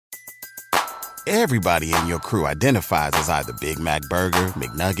Everybody in your crew identifies as either Big Mac Burger,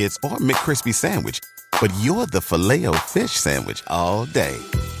 McNuggets, or McCrispy Sandwich. But you're the Filet-O-Fish Sandwich all day.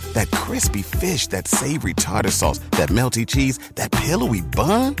 That crispy fish, that savory tartar sauce, that melty cheese, that pillowy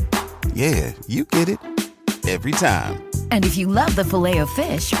bun. Yeah, you get it. Every time. And if you love the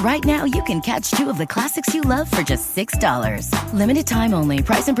Filet-O-Fish, right now you can catch two of the classics you love for just $6. Limited time only.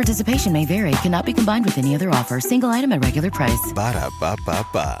 Price and participation may vary. Cannot be combined with any other offer. Single item at regular price.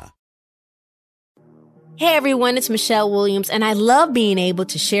 Ba-da-ba-ba-ba. Hey everyone, it's Michelle Williams, and I love being able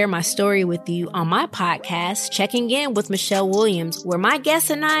to share my story with you on my podcast, Checking In with Michelle Williams, where my guests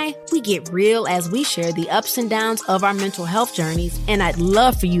and I, we get real as we share the ups and downs of our mental health journeys, and I'd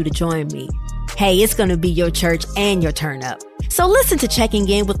love for you to join me. Hey, it's going to be your church and your turn up. So listen to Checking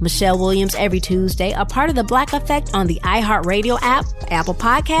In with Michelle Williams every Tuesday, a part of the Black Effect on the iHeartRadio app, Apple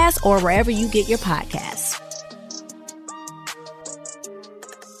Podcasts, or wherever you get your podcasts.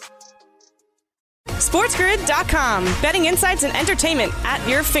 SportsGrid.com. Betting insights and entertainment at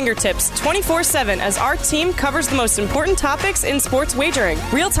your fingertips 24/7 as our team covers the most important topics in sports wagering.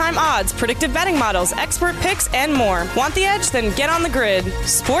 Real-time odds, predictive betting models, expert picks, and more. Want the edge? Then get on the grid.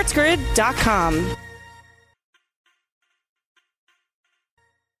 SportsGrid.com.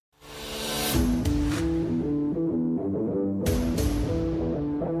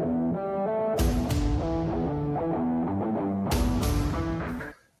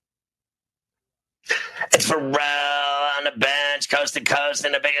 It's Pharrell on the bench, coast to coast,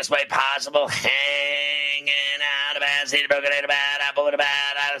 in the biggest way possible, hanging out of bad seat, broken in a bad apple in a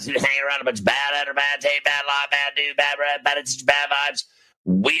bad attitude, hanging around a bunch of bad utter, bad tape, bad law, bad dude, bad red, bad attitude, bad vibes.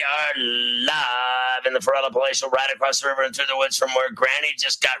 We are live in the Pharrell Palatial, right across the river and through the woods from where Granny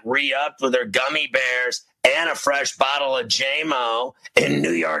just got re-upped with her gummy bears and a fresh bottle of J-Mo in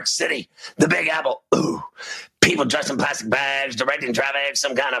New York City. The Big Apple. Ooh. People dressed in plastic bags, directing traffic,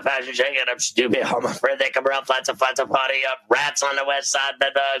 some kind of fashion shake it up, stupid home afraid they come around, flats of party up, rats on the west side,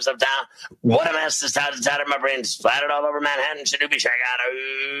 bed bugs uptown. What a mess this town is tattered, my brain's flattered all over Manhattan, shadoobie shake out.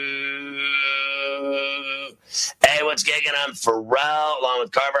 Ooh. Hey, what's gigging? I'm Pharrell, along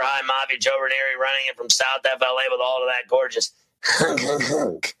with Carver High, Mavi, Joe Ranieri, running in from South FLA with all of that gorgeous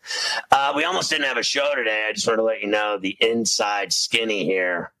hunk. We almost didn't have a show today. I just wanted to let you know the inside skinny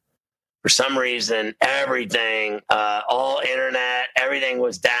here. For some reason, everything, all internet, everything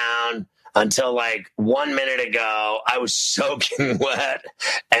was down until like 1 minute ago. I was soaking wet.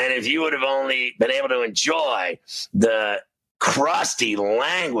 And if you would have only been able to enjoy the crusty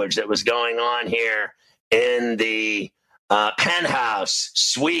language that was going on here in the penthouse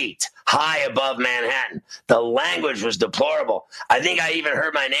suite high above Manhattan, the language was deplorable. I think I even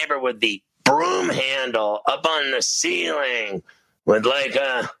heard my neighbor with the broom handle up on the ceiling with like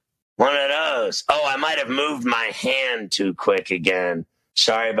one of those. Oh, I might have moved my hand too quick again.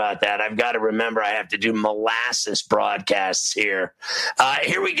 Sorry about that. I've got to remember I have to do molasses broadcasts here.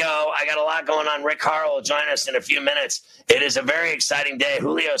 Here we go. I got a lot going on. Rick Harrell will join us in a few minutes. It is a very exciting day.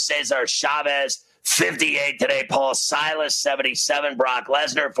 Julio Cesar Chavez, 58 today. Paul Silas, 77. Brock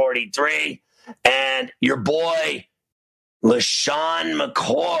Lesnar, 43. And your boy, LaShawn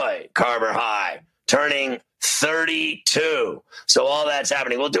McCoy, Carver High, turning 32. So all that's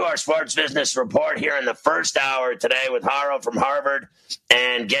happening. We'll do our sports business report here in the first hour today with Haro from Harvard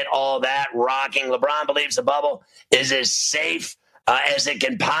and get all that rocking. LeBron believes the bubble is as safe as it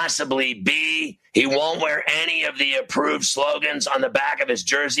can possibly be. He won't wear any of the approved slogans on the back of his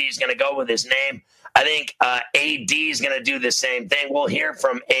jersey. He's going to go with his name. I think AD is going to do the same thing. We'll hear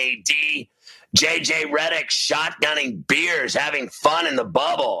from AD. JJ Redick shotgunning beers, having fun in the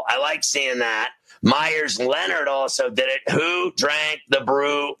bubble. I like seeing that. Myers Leonard also did it. Who drank the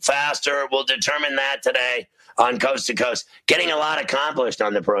brew faster? We'll determine that today on Coast to Coast. Getting a lot accomplished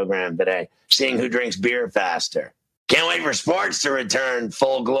on the program today, seeing who drinks beer faster. Can't wait for sports to return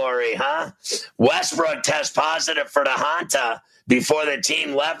full glory, huh? Westbrook tests positive for the Hanta before the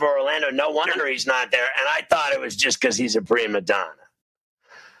team left for Orlando. No wonder he's not there. And I thought it was just because he's a prima donna.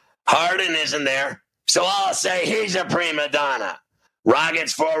 Harden isn't there, so I'll say he's a prima donna.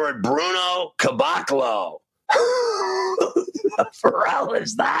 Rockets forward Bruno Caboclo. Who the Pharrell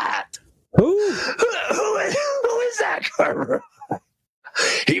is that? Who is that, Carver?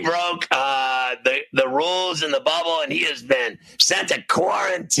 He broke the rules in the bubble, and he has been sent to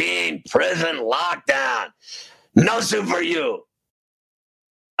quarantine, prison, lockdown. No soup for you.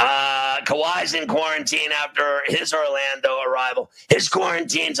 Kawhi's in quarantine after his Orlando arrival. His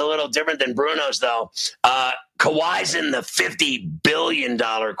quarantine's a little different than Bruno's, though. Kawhi's in the $50 billion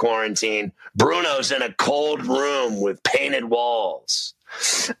quarantine. Bruno's in a cold room with painted walls.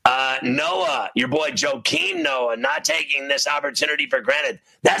 Noah, your boy Joakim Noah, not taking this opportunity for granted.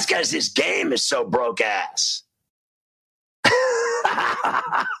 That's because this game is so broke ass.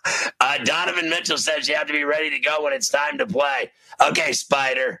 Donovan Mitchell says you have to be ready to go when it's time to play. Okay,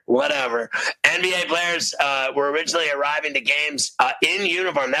 Spider, whatever. NBA players were originally arriving to games in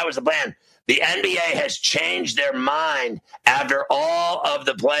uniform. That was the plan. The NBA has changed their mind after all of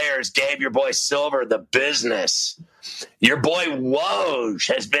the players gave your boy Silver the business. Your boy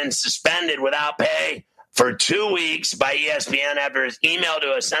Woj has been suspended without pay for 2 weeks by ESPN after his email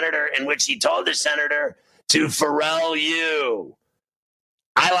to a senator in which he told the senator to Pharrell you.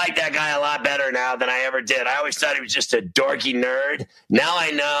 I like that guy a lot better now than I ever did. I always thought he was just a dorky nerd. Now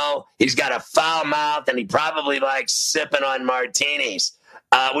I know he's got a foul mouth and he probably likes sipping on martinis.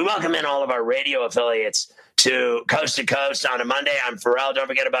 We welcome in all of our radio affiliates to Coast on a Monday. I'm Pharrell. Don't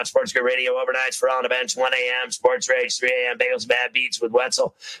forget about Sports Grid Radio overnights. Pharrell on the bench, 1 a.m., Sports Rage, 3 a.m., Bagels Bad Beats with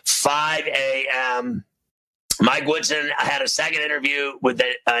Wetzel, 5 a.m., Mike Woodson had a second interview with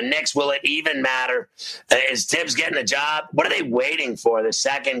the Knicks. Will it even matter? Is Tibbs getting a job? What are they waiting for? The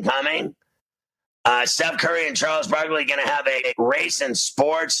second coming? Steph Curry and Charles Barkley going to have a race and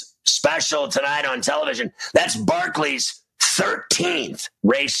sports special tonight on television. That's Barkley's 13th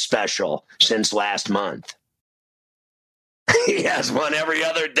race special since last month. He has one every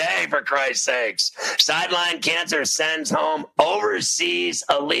other day, for Christ's sakes. Sideline cancer sends home overseas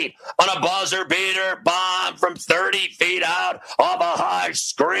elite on a buzzer beater bomb from 30 feet out off a high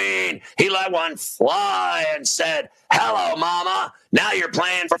screen. He let one fly and said, "Hello, mama. Now you're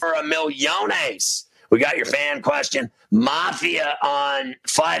playing for a millones." We got your fan question. Mafia on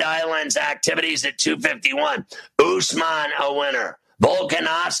Fight Island's activities at 251. Usman a winner.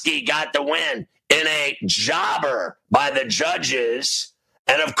 Volkanovski got the win in a jobber by the judges.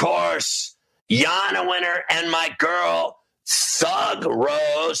 And, of course, Jan a winner, and my girl, Thug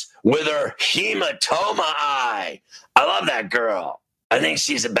Rose, with her hematoma eye. I love that girl. I think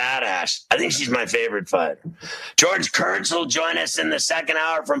she's a badass. I think she's my favorite fighter. George Kurtz will join us in the second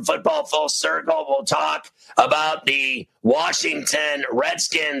hour from Football Full Circle. We'll talk about the Washington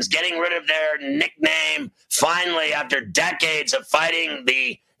Redskins getting rid of their nickname finally after decades of fighting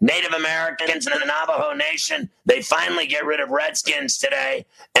the Native Americans and the Navajo Nation. They finally get rid of Redskins today,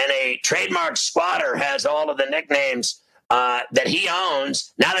 and a trademark squatter has all of the nicknames that he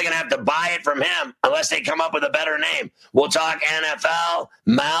owns. Now they're going to have to buy it from him unless they come up with a better name. We'll talk NFL,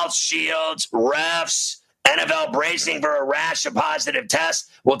 mouth shields, refs, NFL bracing for a rash of positive tests.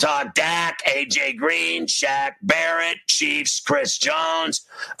 We'll talk Dak, A.J. Green, Shaq Barrett, Chiefs, Chris Jones.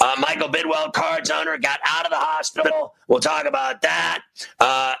 Michael Bidwell, Cards owner, got out of the hospital. We'll talk about that.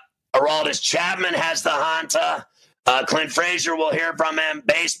 Aroldis Chapman has the Hanta. Clint Frazier, we'll hear from him.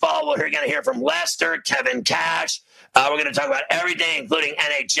 Baseball, we're going to hear from Lester, Kevin Cash. We're going to talk about everything, including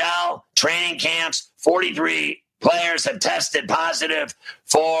NHL, training camps. 43 players have tested positive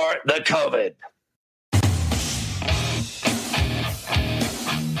for the COVID.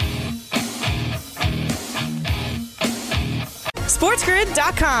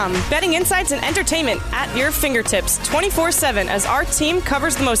 SportsGrid.com. Betting insights and entertainment at your fingertips 24/7 as our team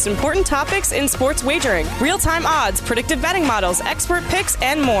covers the most important topics in sports wagering. Real-time odds, predictive betting models, expert picks,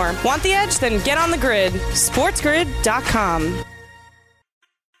 and more. Want the edge? Then get on the grid. SportsGrid.com.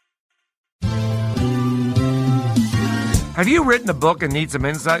 Have you written a book and need some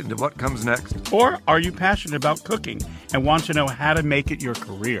insight into what comes next? Or are you passionate about cooking and want to know how to make it your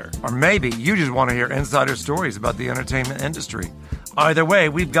career? Or maybe you just want to hear insider stories about the entertainment industry. Either way,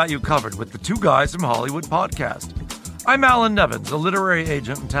 we've got you covered with the Two Guys from Hollywood podcast. I'm Alan Nevins, a literary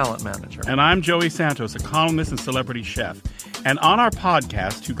agent and talent manager. And I'm Joey Santos, a columnist and celebrity chef. And on our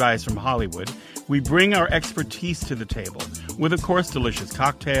podcast, Two Guys from Hollywood, we bring our expertise to the table with, of course, delicious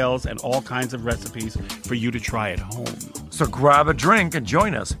cocktails and all kinds of recipes for you to try at home. So grab a drink and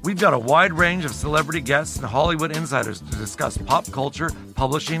join us. We've got a wide range of celebrity guests and Hollywood insiders to discuss pop culture,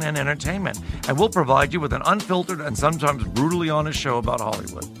 publishing, and entertainment. And we'll provide you with an unfiltered and sometimes brutally honest show about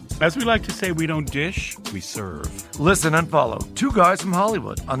Hollywood. As we like to say, we don't dish, we serve. Listen and follow Two Guys from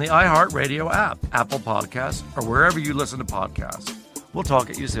Hollywood on the iHeartRadio app, Apple Podcasts, or wherever you listen to podcasts. We'll talk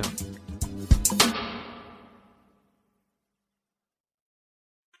at you soon.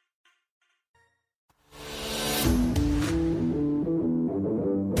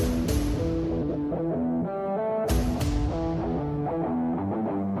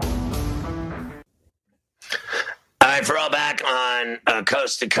 For all back on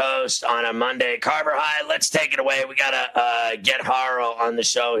Coast to Coast on a Monday. Carver High, let's take it away. We got to get Haro on the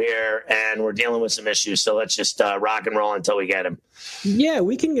show here, and we're dealing with some issues, so let's just rock and roll until we get him. Yeah,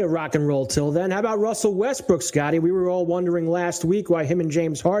 we can get rock and roll till then. How about Russell Westbrook, Scotty? We were all wondering last week why him and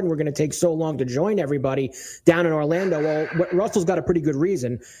James Harden were going to take so long to join everybody down in Orlando. Well, Russell's got a pretty good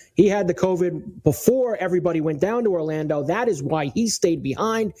reason. He had the COVID before everybody went down to Orlando. That is why he stayed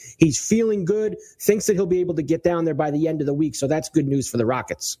behind. He's feeling good, thinks that he'll be able to get down there by the end of the week. So that's good news for the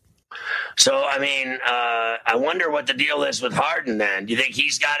Rockets. So, I mean, I wonder what the deal is with Harden then. Do you think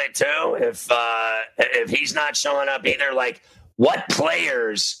he's got it too? If he's not showing up either, like, what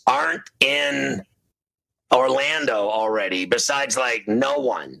players aren't in Orlando already besides, like, no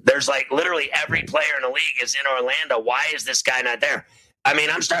one? There's, like, literally every player in the league is in Orlando. Why is this guy not there? I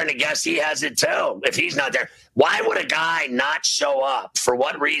mean, I'm starting to guess he has it too if he's not there. Why would a guy not show up? For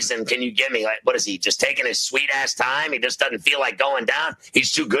what reason can you give me? Like, what is he, just taking his sweet-ass time? He just doesn't feel like going down?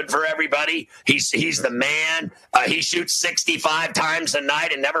 He's too good for everybody? He's the man? He shoots 65 times a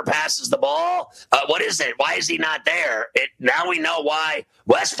night and never passes the ball? What is it? Why is he not there? Now we know why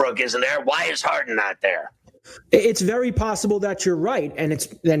Westbrook isn't there. Why is Harden not there? It's very possible that you're right,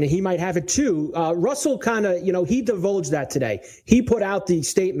 and he might have it too. Russell kind of, he divulged that today. He put out the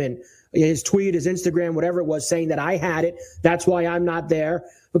statement, his tweet, his Instagram, whatever it was, saying that I had it. That's why I'm not there,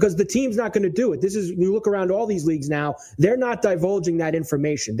 because the team's not going to do it. You look around all these leagues now, they're not divulging that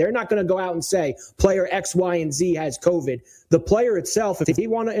information. They're not going to go out and say player X, Y, and Z has COVID. The player itself, if they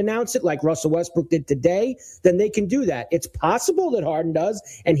want to announce it like Russell Westbrook did today, then they can do that. It's possible that Harden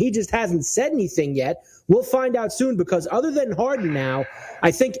does, and he just hasn't said anything yet. We'll find out soon, because other than Harden now,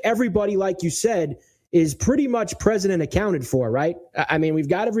 I think everybody, like you said, is pretty much present and accounted for, right? I mean, we've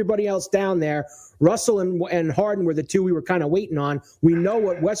got everybody else down there. Russell and Harden were the two we were kind of waiting on. We know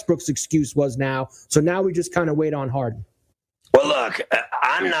what Westbrook's excuse was now, so now we just kind of wait on Harden. Well, look,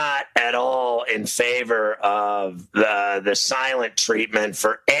 I'm not at all in favor of the silent treatment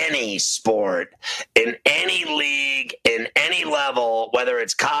for any sport, in any league, in any level, whether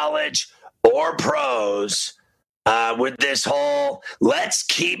it's college or pros, with this whole, let's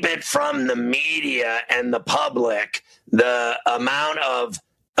keep it from the media and the public, the amount of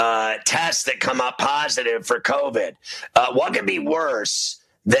tests that come up positive for COVID. What could be worse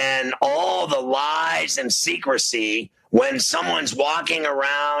than all the lies and secrecy when someone's walking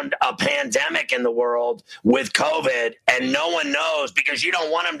around a pandemic in the world with COVID and no one knows, because you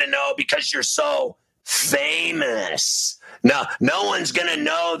don't want them to know because you're so famous? No one's going to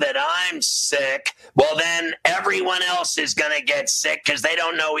know that I'm sick. Well, then everyone else is going to get sick because they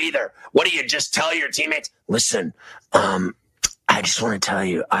don't know either. What do you just tell your teammates? Listen, I just want to tell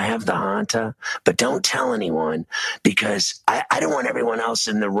you, I have the Hanta, but don't tell anyone, because I don't want everyone else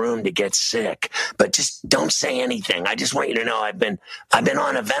in the room to get sick. But just don't say anything. I just want you to know I've been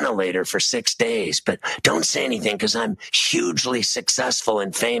on a ventilator for 6 days, but don't say anything, because I'm hugely successful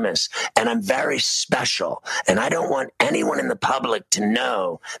and famous, and I'm very special, and I don't want anyone in the public to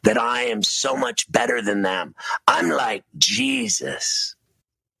know that I am so much better than them. I'm like Jesus.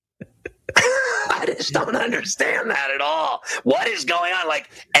 I just don't understand that at all. What is going on? Like,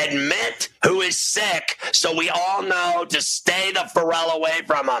 admit who is sick so we all know to stay the Pharrell away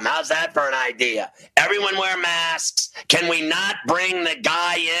from them. How's that for an idea? Everyone wear masks. Can we not bring the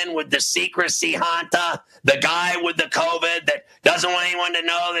guy in with the secrecy Hanta, the guy with the COVID that doesn't want anyone to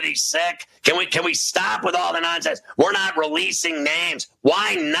know that he's sick? Can we stop with all the nonsense? We're not releasing names.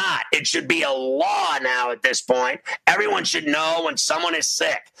 Why not? It should be a law now at this point. Everyone should know when someone is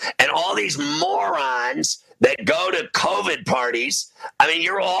sick. And all these morons that go to COVID parties, I mean,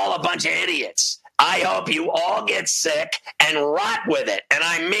 you're all a bunch of idiots. I hope you all get sick and rot with it. And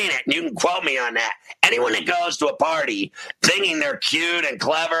I mean it. And you can quote me on that. Anyone that goes to a party thinking they're cute and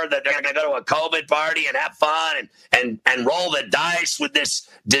clever, that they're going to go to a COVID party and have fun and roll the dice with this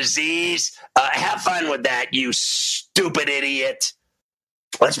disease, have fun with that, you stupid idiot.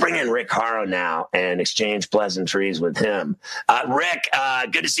 Let's bring in Rick Haro now and exchange pleasantries with him. Rick,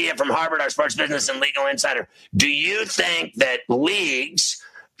 good to see you from Harvard, our sports business and legal insider. Do you think that leagues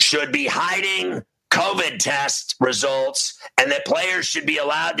should be hiding COVID test results and that players should be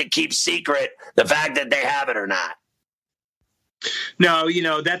allowed to keep secret the fact that they have it or not?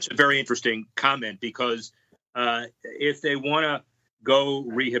 No, that's a very interesting comment, because if they want to go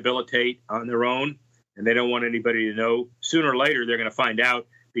rehabilitate on their own and they don't want anybody to know, sooner or later they're going to find out,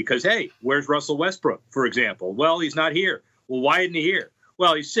 because, hey, where's Russell Westbrook, for example? Well, he's not here. Well, why isn't he here?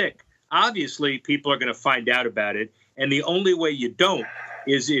 Well, he's sick. Obviously, people are going to find out about it, and the only way you don't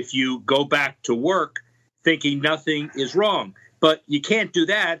is if you go back to work thinking nothing is wrong. But you can't do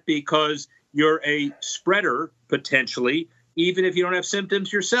that because you're a spreader, potentially, even if you don't have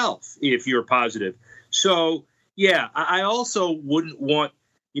symptoms yourself, if you're positive. So, yeah, I also wouldn't want,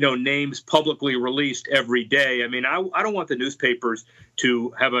 names publicly released every day. I mean, I don't want the newspapers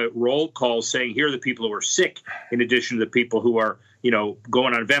to have a roll call saying, here are the people who are sick, in addition to the people who are,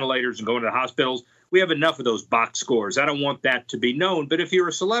 going on ventilators and going to the hospitals. We have enough of those box scores. I don't want that to be known. But if you're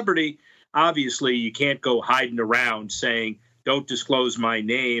a celebrity, obviously you can't go hiding around saying, don't disclose my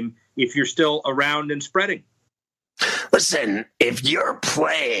name if you're still around and spreading. Listen, if you're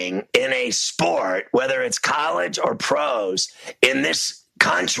playing in a sport, whether it's college or pros, in this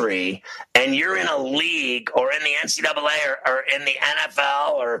country, and you're in a league or in the NCAA or in the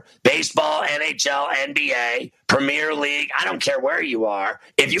NFL or baseball, NHL, NBA, Premier League, I don't care where you are.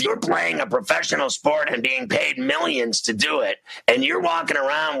 If you're playing a professional sport and being paid millions to do it, and you're walking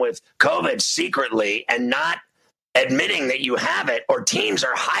around with COVID secretly and not admitting that you have it, or teams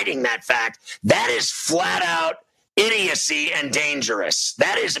are hiding that fact, that is flat out idiocy and dangerous.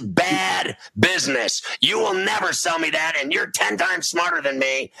 That is bad business. You will never sell me that, and you're 10 times smarter than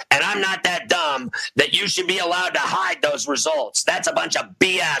me, and I'm not that dumb that you should be allowed to hide those results. That's a bunch of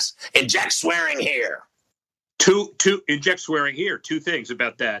BS. Inject swearing here. Inject swearing here. Two things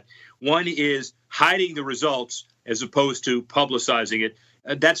about that. One is hiding the results as opposed to publicizing it.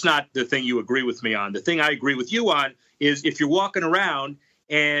 That's not the thing you agree with me on. The thing I agree with you on is if you're walking around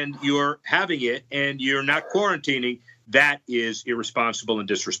and you're having it and you're not quarantining, that is irresponsible and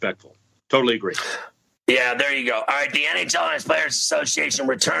disrespectful. Totally agree. Yeah, there you go. All right, the NHL and its Players Association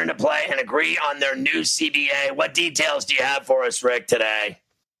return to play and agree on their new CBA. What details do you have for us, Rick, today?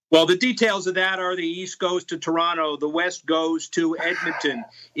 Well, the details of that are the East goes to Toronto, the West goes to Edmonton.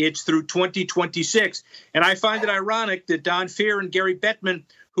 It's through 2026. And I find it ironic that Don Fehr and Gary Bettman,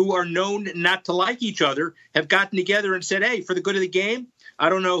 who are known not to like each other, have gotten together and said, hey, for the good of the game, I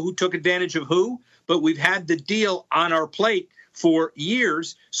don't know who took advantage of who, but we've had the deal on our plate for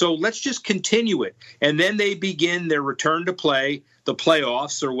years, so let's just continue it. And then they begin their return to play, the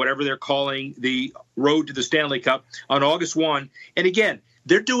playoffs, or whatever they're calling the road to the Stanley Cup, on August 1. And again,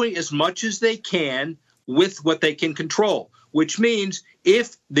 they're doing as much as they can with what they can control, which means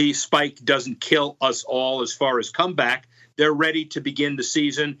if the spike doesn't kill us all as far as comeback, they're ready to begin the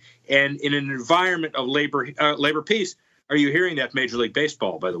season. And in an environment of labor peace. Are you hearing that, Major League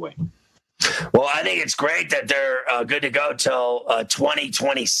Baseball, by the way? Well, I think it's great that they're good to go till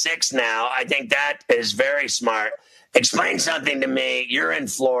 2026 now. I think that is very smart. Explain something to me. You're in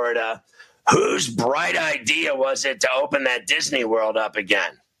Florida. Whose bright idea was it to open that Disney World up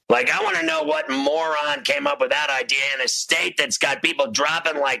again? Like, I want to know what moron came up with that idea in a state that's got people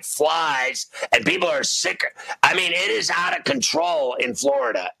dropping like flies and people are sick. I mean, it is out of control in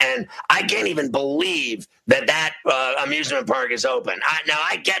Florida. And I can't even believe that amusement park is open. Now,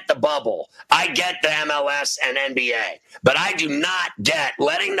 I get the bubble. I get the MLS and NBA. But I do not get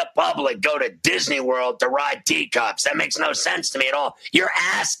letting the public go to Disney World to ride teacups. That makes no sense to me at all. You're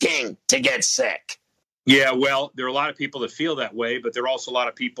asking to get sick. Yeah, well, there are a lot of people that feel that way, but there are also a lot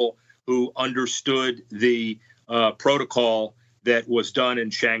of people who understood the protocol that was done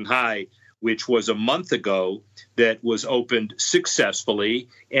in Shanghai, which was a month ago, that was opened successfully.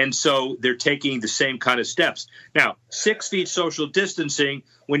 And so they're taking the same kind of steps. Now, 6 feet social distancing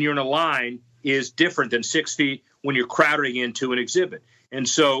when you're in a line is different than 6 feet when you're crowding into an exhibit. And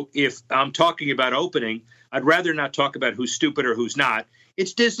so if I'm talking about opening, I'd rather not talk about who's stupid or who's not.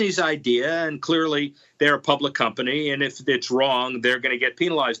 It's Disney's idea, and clearly they're a public company, and if it's wrong, they're going to get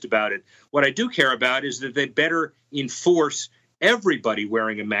penalized about it. What I do care about is that they better enforce everybody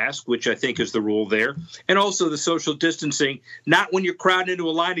wearing a mask, which I think is the rule there, and also the social distancing, not when you're crowding into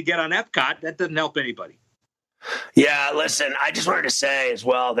a line to get on Epcot. That doesn't help anybody. Yeah, listen, I just wanted to say as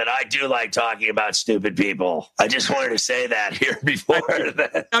well that I do like talking about stupid people. I just wanted to say that here before.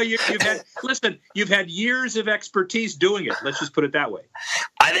 No, you've had years of expertise doing it. Let's just put it that way.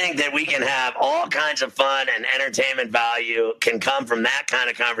 I think that we can have all kinds of fun and entertainment value can come from that kind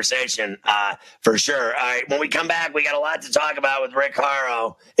of conversation, for sure. All right, when we come back, we got a lot to talk about with Rick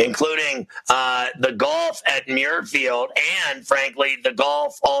Horrow, including the golf at Muirfield and, frankly, the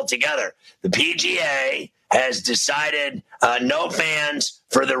golf altogether. The PGA has decided no fans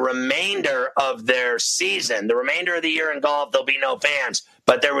for the remainder of their season. The remainder of the year in golf, there'll be no fans.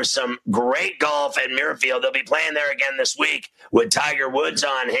 But there was some great golf at Muirfield. They'll be playing there again this week with Tiger Woods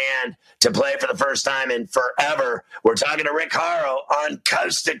on hand to play for the first time in forever. We're talking to Rick Horrow on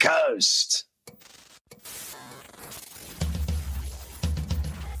Coast to Coast.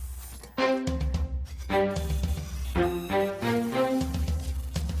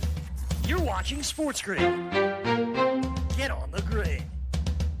 Watching Sports Grid. Get on the grid.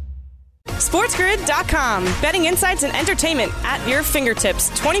 SportsGrid.com. Betting insights and entertainment at your fingertips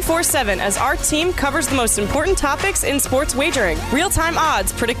 24/7 as our team covers the most important topics in sports wagering. Real-time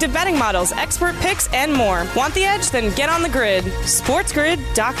odds, predictive betting models, expert picks, and more. Want the edge? Then get on the grid.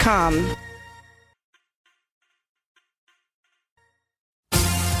 SportsGrid.com.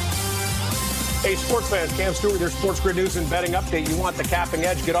 Hey, sports fans, Cam Stewart with your Sports Grid news and betting update. You want the capping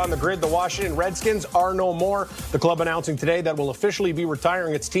edge? Get on the grid. The Washington Redskins are no more. The club announcing today that will officially be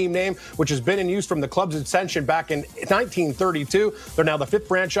retiring its team name, which has been in use from the club's ascension back in 1932. They're now the fifth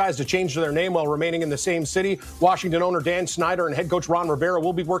franchise to change their name while remaining in the same city. Washington owner Dan Snyder and head coach Ron Rivera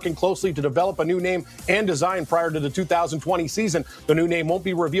will be working closely to develop a new name and design prior to the 2020 season. The new name won't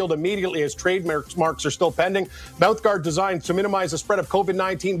be revealed immediately as trademarks are still pending. Mouthguard designed to minimize the spread of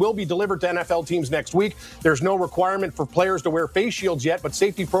COVID-19 will be delivered to NFL teams next week. There's no requirement for players to wear face shields yet, but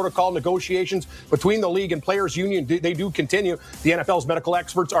safety protocol negotiations between the league and players union, they do continue. The NFL's medical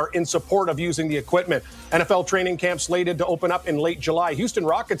experts are in support of using the equipment. NFL training camp slated to open up in late July. Houston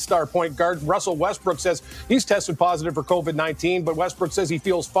Rockets star point guard Russell Westbrook says he's tested positive for COVID-19, but Westbrook says he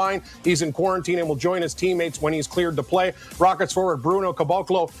feels fine. He's in quarantine and will join his teammates when he's cleared to play. Rockets forward Bruno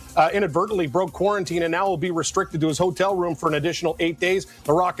Caboclo inadvertently broke quarantine and now will be restricted to his hotel room for an additional 8 days.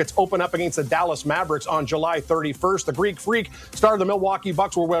 The Rockets open up against the Dallas Mavericks on July 31st. The Greek Freak, star of the Milwaukee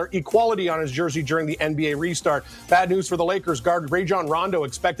Bucks, will wear equality on his jersey during the NBA restart. Bad news for the Lakers. Guard Rajon Rondo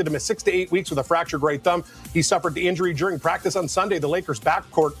expected to miss 6 to 8 weeks with a fractured right thumb. He suffered the injury during practice on Sunday. The Lakers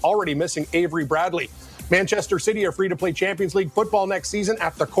backcourt already missing Avery Bradley. Manchester City are free to play Champions League football next season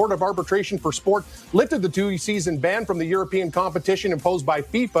after the Court of Arbitration for Sport lifted the 2-season ban from the European competition imposed by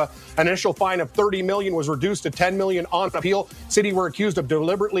FIFA. An initial fine of $30 million was reduced to $10 million on appeal. City were accused of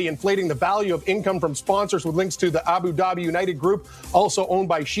deliberately inflating the value of income from sponsors with links to the Abu Dhabi United Group, also owned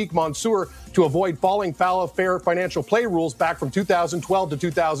by Sheikh Mansour, to avoid falling foul of fair financial play rules back from 2012 to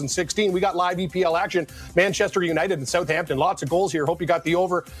 2016. We got live EPL action. Manchester United and Southampton. Lots of goals here. Hope you got the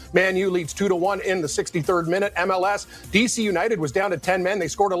over. Man U leads 2-1 in the 63rd minute. MLS. DC United was down to 10 men. They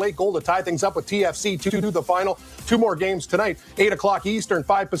scored a late goal to tie things up with TFC 2-2 the final. Two more games tonight. 8 o'clock Eastern,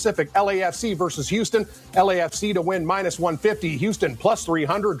 5 Pacific. LAFC versus Houston. LAFC to win -150. Houston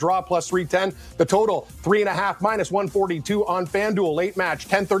 +300. Draw +310. The total 3.5 -142 on FanDuel. Late match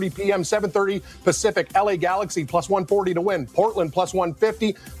 10:30 p.m. 7:30 Pacific. LA Galaxy +140 to win. Portland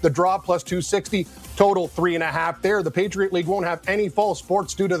 +150. The draw +260. Total 3.5 there. The Patriot League won't have any fall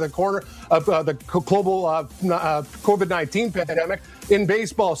sports due to the corner of the global COVID-19 pandemic. In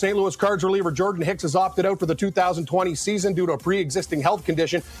baseball, St. Louis Cards reliever Jordan Hicks has opted out for the 2020 season due to a pre-existing health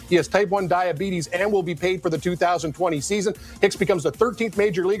condition. He has type 1 diabetes and will be paid for the 2020 season. Hicks becomes the 13th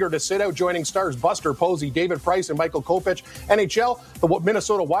major leaguer to sit out, joining stars Buster Posey, David Price, and Michael Kopech. NHL, the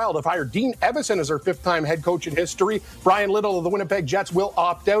Minnesota Wild have hired Dean Evason as their fifth-time head coach in history. Brian Little of the Winnipeg Jets will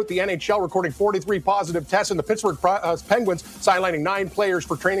opt out. The NHL recording 43 positive tests, and the Pittsburgh Penguins sidelining 9 players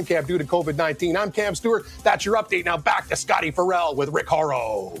for training camp due to COVID-19. I'm Cam Stewart. That's your update. Now back to Scotty Farrell with Rick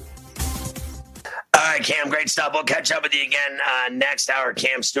Horrow. All right, Cam, great stuff. We'll catch up with you again next hour.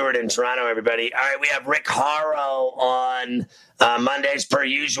 Cam Stewart in Toronto, everybody. All right, we have Rick Horrow on Mondays per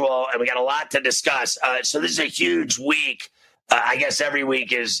usual, and we got a lot to discuss. So this is a huge week. I guess every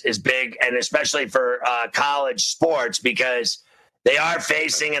week is big, and especially for college sports, because they are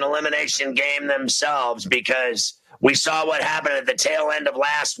facing an elimination game themselves, because we saw what happened at the tail end of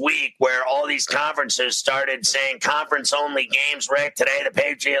last week where all these conferences started saying conference-only games, Rick. Today, the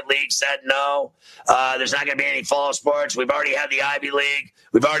Patriot League said no. There's not going to be any fall sports. We've already had the Ivy League.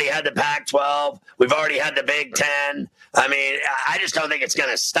 We've already had the Pac-12. We've already had the Big Ten. I mean, I just don't think it's going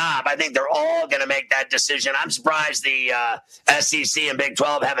to stop. I think they're all going to make that decision. I'm surprised the SEC and Big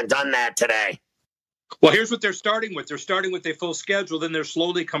 12 haven't done that today. Well, here's what they're starting with. They're starting with a full schedule, then they're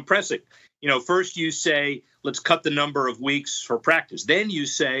slowly compressing. You know, first you say, let's cut the number of weeks for practice. Then you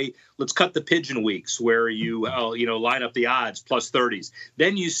say, let's cut the pigeon weeks where you line up the odds +30s.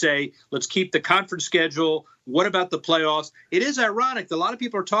 Then you say, let's keep the conference schedule. What about the playoffs? It is ironic that a lot of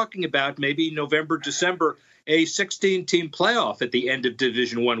people are talking about maybe November, December, a 16-team playoff at the end of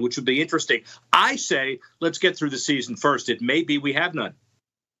Division I, which would be interesting. I say, let's get through the season first. It may be we have none.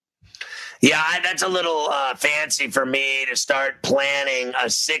 Yeah, that's a little fancy for me to start planning a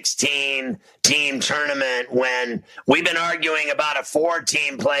 16-team tournament when we've been arguing about a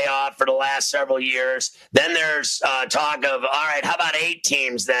 4-team playoff for the last several years. Then there's talk of, all right, how about 8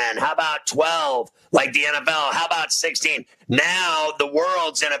 teams then? How about 12 like the NFL? How about 16? Now the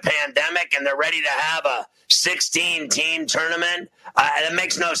world's in a pandemic and they're ready to have a 16-team tournament. That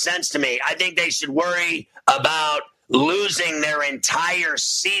makes no sense to me. I think they should worry about losing their entire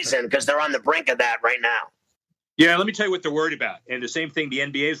season because they're on the brink of that right now. Yeah, let me tell you what they're worried about. And the same thing the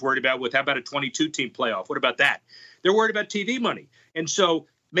NBA is worried about with, how about a 22-team playoff? What about that? They're worried about TV money. And so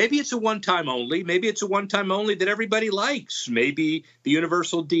maybe it's a one-time only. Maybe it's a one-time only that everybody likes. Maybe the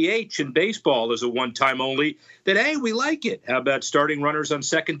universal DH in baseball is a one-time only that, hey, we like it. How about starting runners on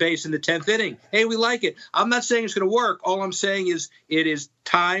second base in the 10th inning? Hey, we like it. I'm not saying it's going to work. All I'm saying is it is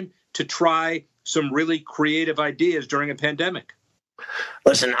time to try some really creative ideas during a pandemic.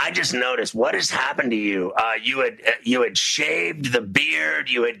 Listen, I just noticed what has happened to you. You had shaved the beard,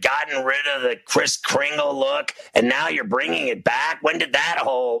 you had gotten rid of the Kris Kringle look, and now you're bringing it back. When did that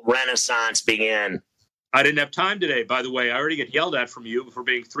whole renaissance begin? I didn't have time today, by the way. I already get yelled at from you for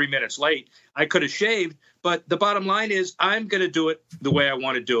being 3 minutes late. I could have shaved, but the bottom line is I'm going to do it the way I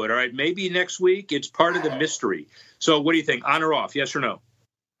want to do it. All right, maybe next week. It's part of the mystery. So what do you think? On or off? Yes or no?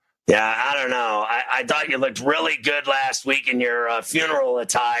 Yeah, I don't know. I thought you looked really good last week in your funeral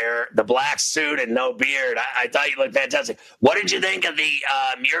attire, the black suit and no beard. I thought you looked fantastic. What did you think of the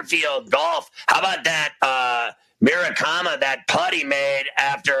Muirfield golf? How about that Murakami, that putt he made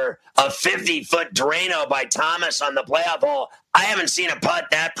after a 50-foot Drano by Thomas on the playoff hole? I haven't seen a putt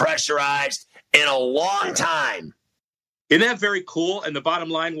that pressurized in a long time. Isn't that very cool? And the bottom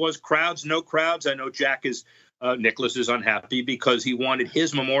line was crowds, no crowds. I know Nicklaus is unhappy because he wanted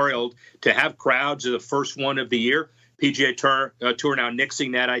his memorial to have crowds as the first one of the year. PGA Tour now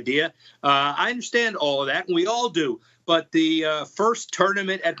nixing that idea. I understand all of that, and we all do. But the first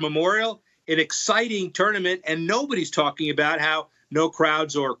tournament at Memorial, an exciting tournament, and nobody's talking about how no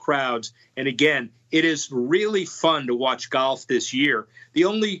crowds or crowds. And again, it is really fun to watch golf this year. The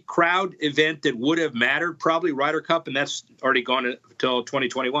only crowd event that would have mattered, probably Ryder Cup, and that's already gone until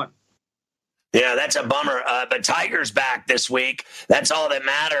 2021. Yeah, that's a bummer. But Tiger's back this week. That's all that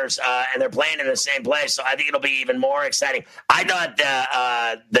matters. And they're playing in the same place. So I think it'll be even more exciting. I thought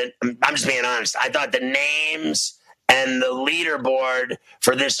I'm just being honest. I thought the names and the leaderboard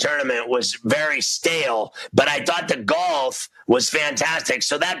for this tournament was very stale, but I thought the golf was fantastic.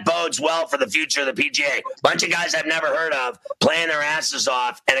 So that bodes well for the future of the PGA. Bunch of guys I've never heard of playing their asses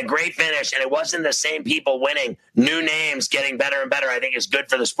off and a great finish. And it wasn't the same people winning. New names getting better and better, I think, is good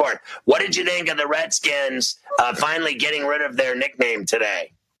for the sport. What did you think of the Redskins finally getting rid of their nickname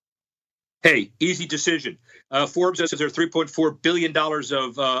today? Hey, easy decision. Forbes says they're $3.4 billion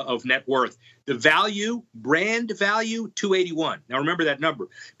of net worth. The value, brand value, $281. Now, remember that number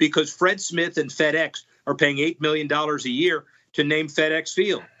because Fred Smith and FedEx are paying $8 million a year to name FedEx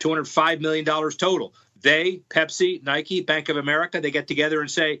Field, $205 million total. They, Pepsi, Nike, Bank of America, they get together and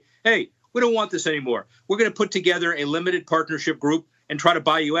say, hey, we don't want this anymore. We're going to put together a limited partnership group and try to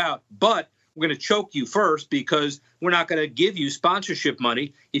buy you out. But we're going to choke you first because we're not going to give you sponsorship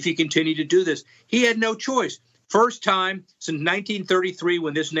money if you continue to do this. He had no choice. First time since 1933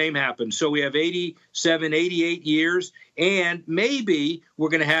 when this name happened. So we have 87, 88 years, and maybe we're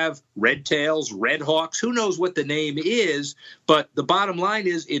going to have Red Tails, Red Hawks. Who knows what the name is, but the bottom line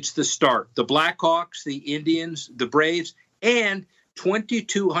is it's the start. The Blackhawks, the Indians, the Braves, and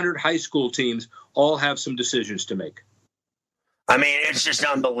 2,200 high school teams all have some decisions to make. I mean, it's just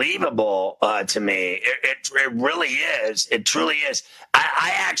unbelievable to me. It really is. It truly is.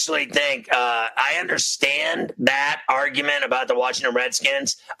 I actually think I understand that argument about the Washington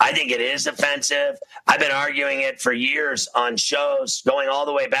Redskins. I think it is offensive. I've been arguing it for years on shows going all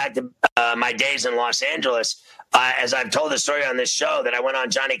the way back to my days in Los Angeles. As I've told the story on this show that I went on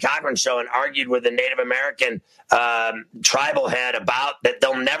Johnny Cochran's show and argued with a Native American tribal head about that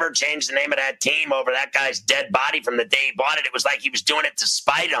they'll never change the name of that team over that guy's dead body from the day he bought it. It was like he was doing it to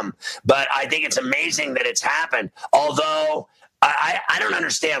spite him. But I think it's amazing that it's happened. Although I don't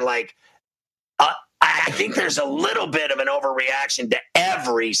understand, I think there's a little bit of an overreaction to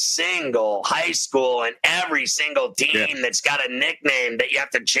every single high school and every single team that's got a nickname that you have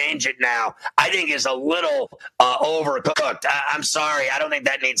to change it now. I think is a little overcooked. I'm sorry. I don't think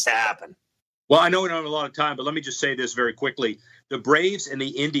that needs to happen. Well, I know we don't have a lot of time, but let me just say this very quickly. The Braves and the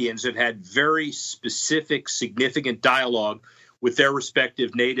Indians have had very specific, significant dialogue with their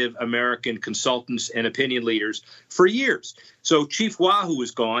respective Native American consultants and opinion leaders for years. So Chief Wahoo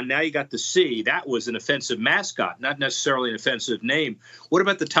is gone. Now you got the C. That was an offensive mascot, not necessarily an offensive name. What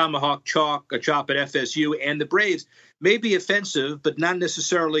about the Tomahawk Chop at FSU and the Braves? Maybe offensive, but not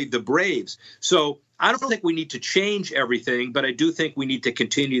necessarily the Braves. So I don't think we need to change everything, but I do think we need to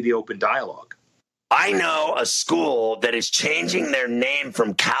continue the open dialogue. I know a school that is changing their name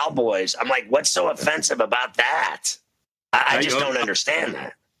from Cowboys. I'm like, what's so offensive about that? I just don't understand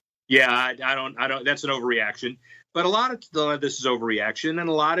that. Yeah, I don't. That's an overreaction. But a lot of this is overreaction, and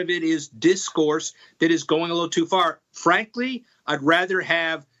a lot of it is discourse that is going a little too far. Frankly, I'd rather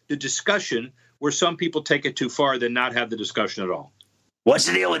have the discussion where some people take it too far, then not have the discussion at all. What's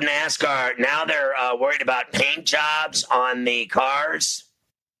the deal with NASCAR? Now they're worried about paint jobs on the cars.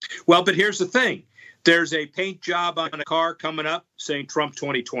 Well, but here's the thing. There's a paint job on a car coming up saying Trump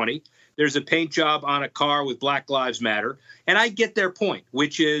 2020. There's a paint job on a car with Black Lives Matter. And I get their point,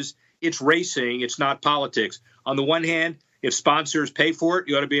 which is it's racing. It's not politics. On the one hand, if sponsors pay for it,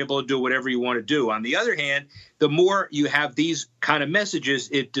 you ought to be able to do whatever you want to do. On the other hand, the more you have these kind of messages,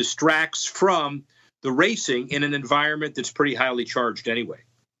 it distracts from the racing in an environment that's pretty highly charged anyway.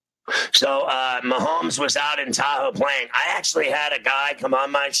 So Mahomes was out in Tahoe playing. I actually had a guy come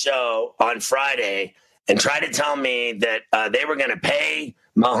on my show on Friday and try to tell me that they were going to pay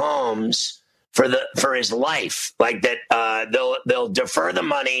Mahomes for his life, like that they'll defer the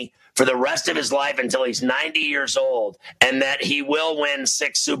money for the rest of his life until he's 90 years old, and that he will win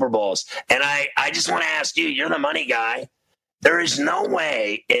 6 Super Bowls. And I just want to ask you, you're the money guy. There is no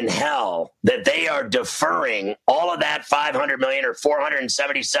way in hell that they are deferring all of that $500 million or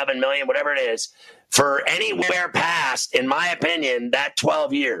 $477 million, whatever it is, for anywhere past, in my opinion, that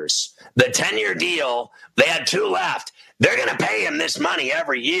 12 years. The 10-year deal, they had 2 left. They're going to pay him this money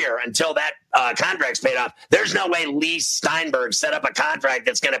every year until that contract's paid off. There's no way Lee Steinberg set up a contract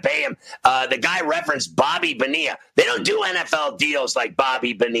that's going to pay him. The guy referenced Bobby Bonilla. They don't do NFL deals like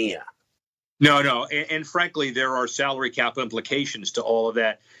Bobby Bonilla. No. And frankly, there are salary cap implications to all of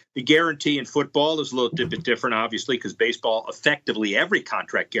that. The guarantee in football is a little bit different, obviously, because baseball, effectively every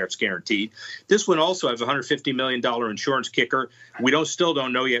contract gets guaranteed. This one also has a $150 million insurance kicker. We still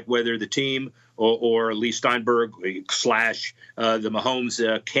don't know yet whether the team or Lee Steinberg / the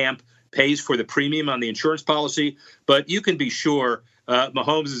Mahomes camp pays for the premium on the insurance policy. But you can be sure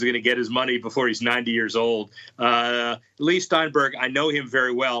Mahomes is going to get his money before he's 90 years old. Lee Steinberg, I know him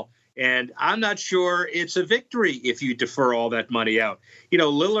very well. And I'm not sure it's a victory if you defer all that money out. You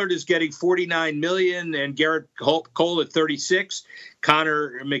know, Lillard is getting $49 million and Garrett Cole at $36,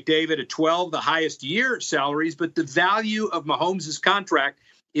 Connor McDavid at $12, the highest year salaries. But the value of Mahomes' contract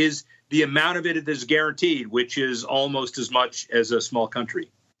is the amount of it that is guaranteed, which is almost as much as a small country.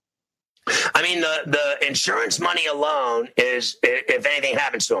 I mean, the insurance money alone is if anything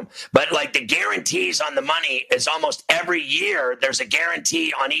happens to him. But like the guarantees on the money is almost every year. There's a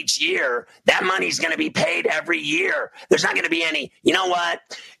guarantee on each year. That money's going to be paid every year. There's not going to be any, you know what?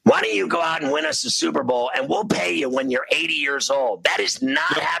 Why don't you go out and win us a Super Bowl and we'll pay you when you're 80 years old? That is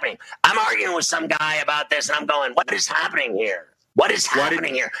not happening. I'm arguing with some guy about this and I'm going, what is happening here? What is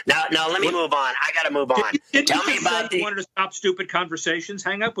happening here? Now, let me move on. I got to move on. Tell me about you wanted to stop stupid conversations.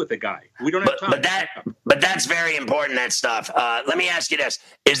 Hang up with the guy. We don't have time. But that's very important. That stuff. Let me ask you this: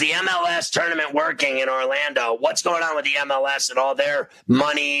 is the MLS tournament working in Orlando? What's going on with the MLS and all their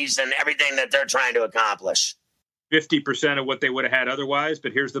monies and everything that they're trying to accomplish? 50% of what they would have had otherwise.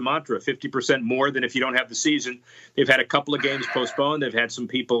 But here's the mantra: 50% more than if you don't have the season. They've had a couple of games postponed. They've had some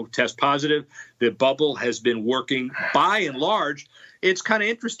people test positive. The bubble has been working by and large. It's kind of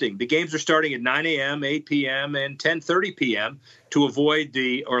interesting. The games are starting at 9 a.m., 8 p.m., and 10:30 p.m. to avoid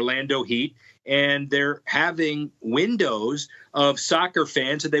the Orlando heat. And they're having windows of soccer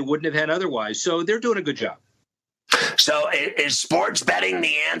fans that they wouldn't have had otherwise. So they're doing a good job. So is sports betting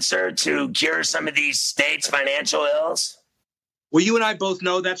the answer to cure some of these states' financial ills? Well, you and I both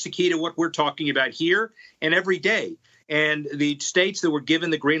know that's the key to what we're talking about here and every day. And the states that were given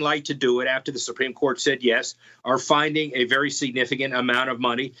the green light to do it after the Supreme Court said yes are finding a very significant amount of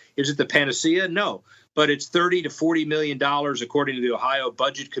money. Is it the panacea? No. But it's $30 to $40 million, according to the Ohio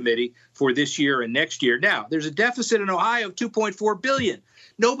Budget Committee, for this year and next year. Now, there's a deficit in Ohio of $2.4 billion.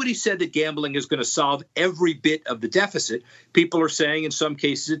 Nobody said that gambling is going to solve every bit of the deficit. People are saying in some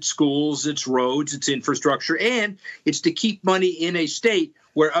cases it's schools, it's roads, it's infrastructure, and it's to keep money in a state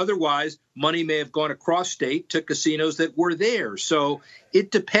where otherwise money may have gone across state to casinos that were there. So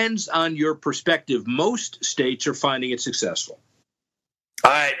it depends on your perspective. Most states are finding it successful. All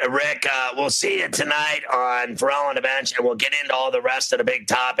right, Rick, we'll see you tonight on Ferrall on the Bench, and we'll get into all the rest of the big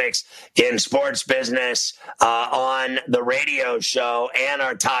topics in sports business on the radio show and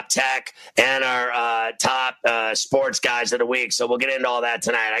our top tech and our top sports guys of the week. So we'll get into all that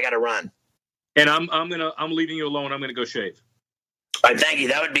tonight. I got to run. And I'm leaving you alone. I'm going to go shave. All right, thank you.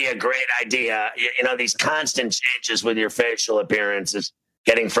 That would be a great idea. You know, these constant changes with your facial appearance is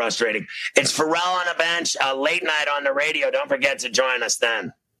getting frustrating. It's Ferrall on a Bench, late night on the radio. Don't forget to join us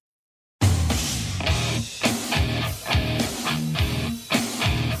then.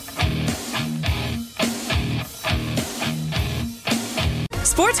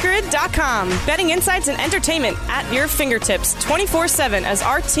 SportsGrid.com. Betting insights and entertainment at your fingertips 24/7 as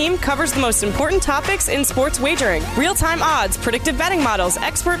our team covers the most important topics in sports wagering. Real-time odds, predictive betting models,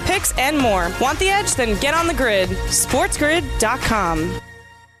 expert picks, and more. Want the edge? Then get on the grid. SportsGrid.com.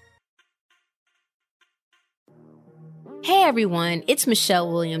 Hey everyone, it's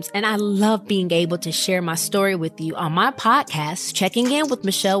Michelle Williams, and I love being able to share my story with you on my podcast, Checking In with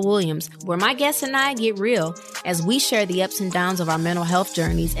Michelle Williams, where my guests and I get real as we share the ups and downs of our mental health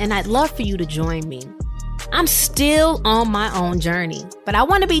journeys, and I'd love for you to join me. I'm still on my own journey, but I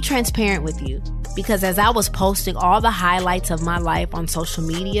want to be transparent with you because as I was posting all the highlights of my life on social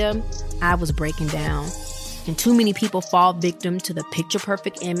media, I was breaking down. And too many people fall victim to the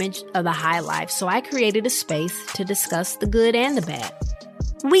picture-perfect image of the high life, so I created a space to discuss the good and the bad.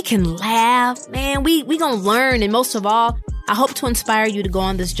 We can laugh, man, we gonna learn, and most of all, I hope to inspire you to go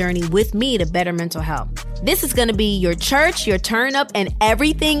on this journey with me to better mental health. This is gonna be your church, your turn-up, and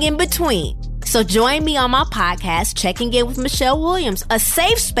everything in between. So join me on my podcast, Checking In with Michelle Williams, a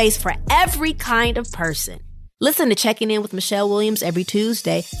safe space for every kind of person. Listen to Checking In with Michelle Williams every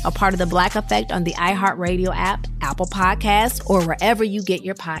Tuesday, a part of the Black Effect on the iHeartRadio app, Apple Podcasts, or wherever you get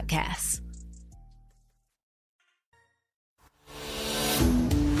your podcasts.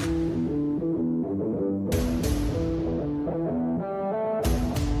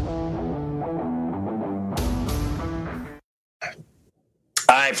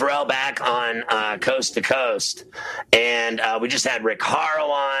 All right, Pharrell back on Coast to Coast. And we just had Rick Horrow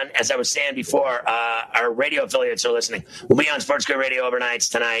on. As I was saying before, our radio affiliates are listening. We'll be on Sports Grid Radio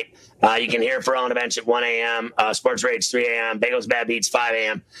overnights tonight. You can hear Pharrell on the bench at 1 a.m., Sports Rage 3 a.m., Bagels Bad Beats 5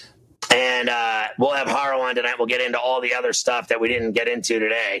 a.m. And we'll have Horrow on tonight. We'll get into all the other stuff that we didn't get into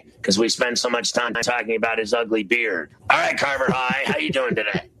today because we spend so much time talking about his ugly beard. All right, Carver High, how you doing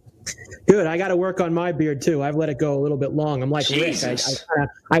today? Good. I got to work on my beard, too. I've let it go a little bit long. I'm like Jesus. Rick.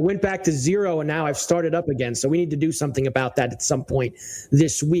 I went back to 0, and now I've started up again. So we need to do something about that at some point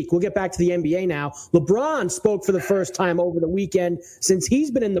this week. We'll get back to the NBA now. LeBron spoke for the first time over the weekend since he's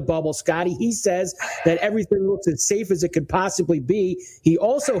been in the bubble, Scotty. He says that everything looks as safe as it could possibly be. He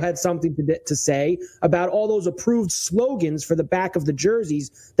also had something to say about all those approved slogans for the back of the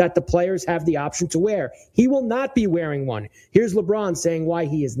jerseys that the players have the option to wear. He will not be wearing one. Here's LeBron saying why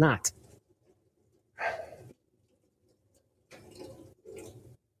he is not.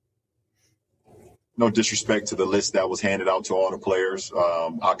 No disrespect to the list that was handed out to all the players.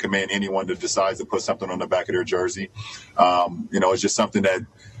 I commend anyone that decides to put something on the back of their jersey. It's just something that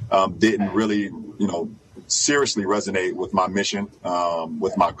didn't really, seriously resonate with my mission,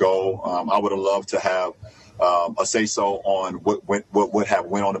 with my goal. I would have loved to have a say-so on what would have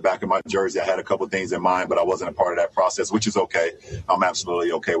went on the back of my jersey. I had a couple of things in mind, but I wasn't a part of that process, which is okay. I'm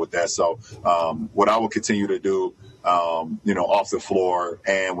absolutely okay with that. So what I will continue to do, off the floor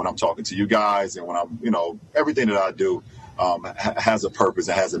and when I'm talking to you guys and when I'm, everything that I do has a purpose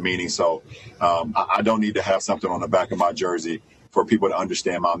and has a meaning. So I don't need to have something on the back of my jersey for people to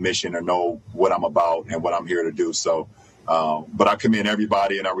understand my mission or know what I'm about and what I'm here to do. So, but I commend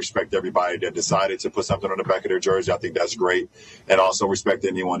everybody and I respect everybody that decided to put something on the back of their jersey. I think that's great. And also respect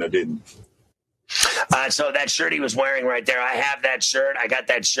anyone that didn't. So that shirt he was wearing right there, I have that shirt. I got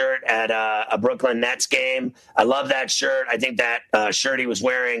that shirt at a Brooklyn Nets game. I love that shirt. I think that shirt he was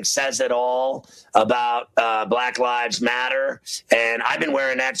wearing says it all about Black Lives Matter. And I've been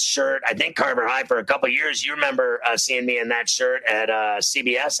wearing that shirt, I think, Carver High, for a couple of years. You remember seeing me in that shirt at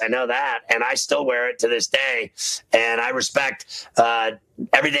CBS. I know that. And I still wear it to this day. And I respect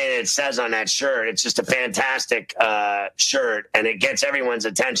everything that it says on that shirt. It's just a fantastic shirt, and it gets everyone's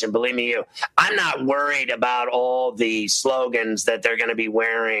attention. Believe me, I'm not worried about all the slogans that they're going to be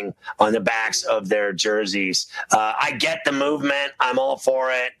wearing on the backs of their jerseys. I get the movement. I'm all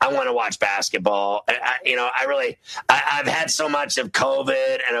for it. I want to watch basketball. I've had so much of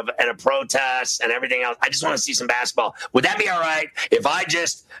COVID and a protest and everything else. I just want to see some basketball. Would that be all right if I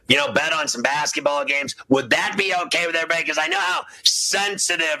just, bet on some basketball games? Would that be okay with everybody? Because I know how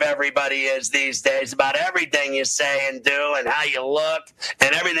sensitive everybody is these days about everything you say and do and how you look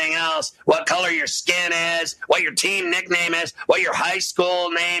and everything else, what color your skin is, what your team nickname is, what your high school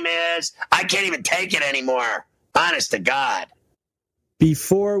name is. I can't even take it anymore. Honest to God.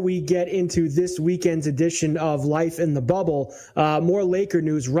 Before we get into this weekend's edition of Life in the Bubble, more Laker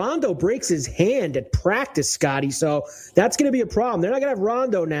news. Rondo breaks his hand at practice, Scotty, so that's going to be a problem. They're not going to have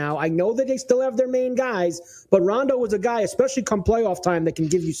Rondo now. I know that they still have their main guys, but Rondo was a guy, especially come playoff time, that can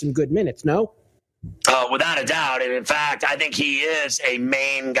give you some good minutes, no? Without a doubt. And in fact, I think he is a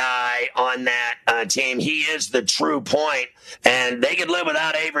main guy on that team. He is the true point. And they could live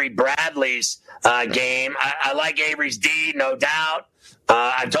without Avery Bradley's game. I like Avery's D, no doubt.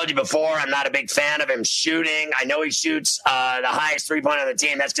 I've told you before, I'm not a big fan of him shooting. I know he shoots the highest three-point on the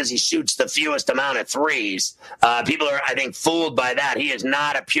team. That's because he shoots the fewest amount of threes. People are, I think, fooled by that. He is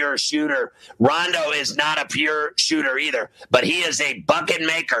not a pure shooter. Rondo is not a pure shooter either, but he is a bucket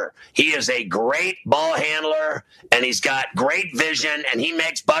maker. He is a great ball handler, and he's got great vision, and he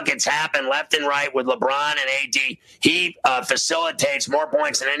makes buckets happen left and right with LeBron and AD. He facilitates more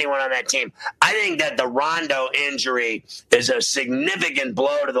points than anyone on that team. I think that the Rondo injury is a significant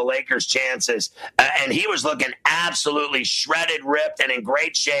blow to the Lakers' chances. And he was looking absolutely shredded, ripped, and in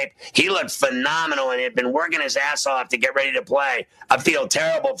great shape. He looked phenomenal, and he had been working his ass off to get ready to play. I feel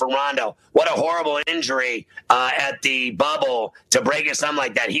terrible for Rondo. What a horrible injury at the bubble to break his thumb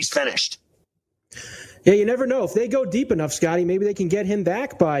like that. He's finished. Yeah, you never know. If they go deep enough, Scotty, maybe they can get him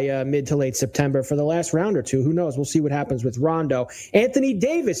back by mid to late September for the last round or two. Who knows? We'll see what happens with Rondo. Anthony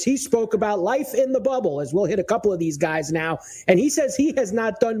Davis, he spoke about life in the bubble, as we'll hit a couple of these guys now. And he says he has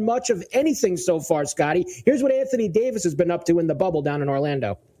not done much of anything so far, Scotty. Here's what Anthony Davis has been up to in the bubble down in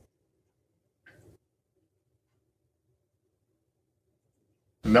Orlando.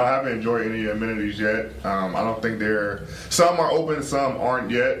 No, I haven't enjoyed any amenities yet. I don't think some are open, some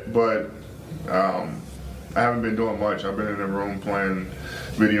aren't yet, but I haven't been doing much. I've been in the room playing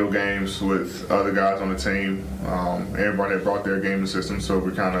video games with other guys on the team. Everybody had brought their gaming system, so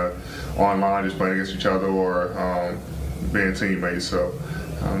we're kind of online just playing against each other or being teammates. So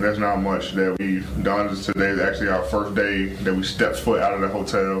there's not much that we've done. Today is actually our first day that we stepped foot out of the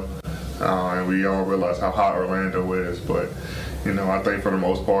hotel, and we all realized how hot Orlando is. But I think for the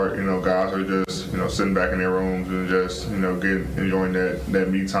most part, guys are just, sitting back in their rooms and just, enjoying that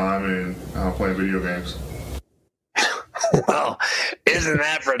me time and playing video games. Well, isn't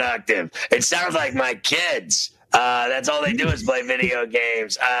that productive? It sounds like my kids. That's all they do is play video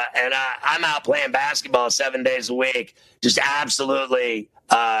games. And I'm out playing basketball 7 days a week, just absolutely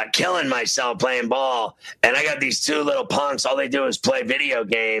killing myself playing ball. And I got these two little punks. All they do is play video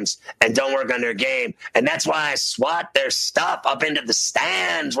games and don't work on their game. And that's why I swat their stuff up into the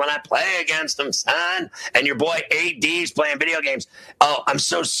stands when I play against them, son. And your boy AD's playing video games. Oh, I'm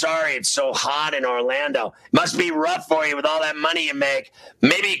so sorry. It's so hot in Orlando. Must be rough for you with all that money you make.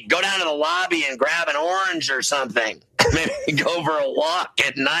 Maybe go down to the lobby and grab an orange or something. Maybe go for a walk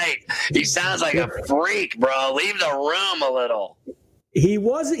at night. He sounds like a freak, bro. Leave the room a little. He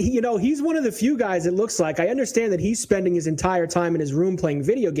wasn't, he's one of the few guys, it looks like. I understand that he's spending his entire time in his room playing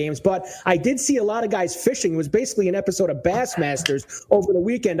video games, but I did see a lot of guys fishing. It was basically an episode of Bassmasters over the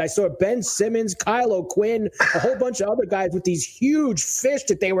weekend. I saw Ben Simmons, Kyle O'Quinn, a whole bunch of other guys with these huge fish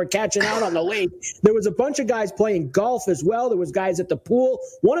that they were catching out on the lake. There was a bunch of guys playing golf as well. There was guys at the pool.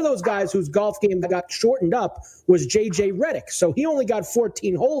 One of those guys whose golf game got shortened up was J.J. Redick. So he only got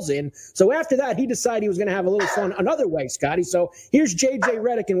 14 holes in. So after that, he decided he was going to have a little fun another way, Scotty. So here's J.J.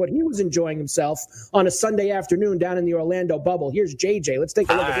 Redick and what he was enjoying himself on a Sunday afternoon down in the Orlando bubble. Here's J.J. Let's take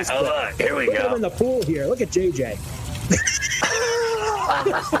a look at this clip. Here we Look go. at him in the pool here. Look at J.J.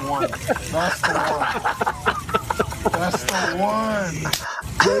 That's the one. That's the one. That's the one.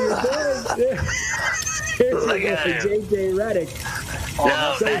 Here's Look at him. J.J. Redick.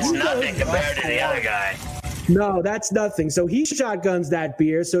 No, that's nothing compared to the other guy. No, that's nothing. So he shotguns that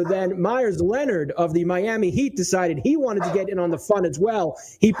beer. So then Myers Leonard of the Miami Heat decided he wanted to get in on the fun as well.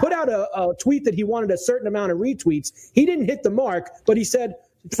 He put out a tweet that he wanted a certain amount of retweets. He didn't hit the mark, but he said,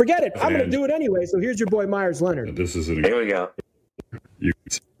 forget it. I'm going to do it anyway. So here's your boy Myers Leonard. This is it. Here we go. You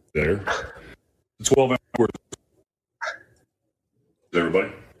can see there. 12 hours.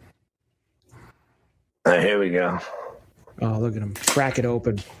 Everybody. Here we go. Oh, look at him. Crack it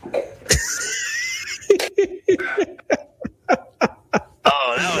open.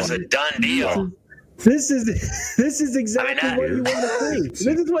 Oh, that was a done deal. This is exactly what you want to see.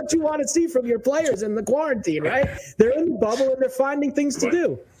 This is what you want to see from your players in the quarantine, right? They're in the bubble and they're finding things to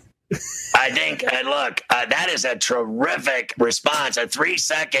do. I think, look, that is a terrific response. A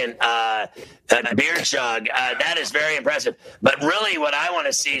 3-second beer chug. That is very impressive. But really what I want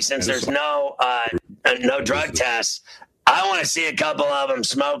to see, since there's no drug tests, I want to see a couple of them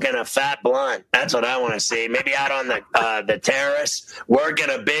smoking a fat blunt. That's what I want to see. Maybe out on the terrace, working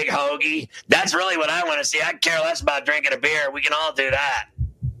a big hoagie. That's really what I want to see. I care less about drinking a beer. We can all do that.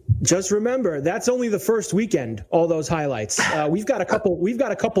 Just remember, that's only the first weekend, all those highlights. We've got a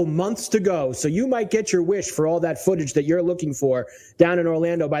couple months to go, so you might get your wish for all that footage that you're looking for down in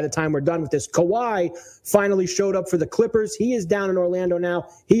Orlando by the time we're done with this. Kawhi finally showed up for the Clippers. He is down in Orlando now.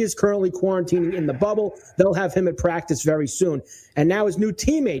 He is currently quarantining in the bubble. They'll have him at practice very soon. And now his new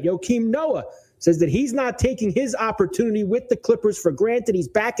teammate, Joakim Noah, says that he's not taking his opportunity with the Clippers for granted. He's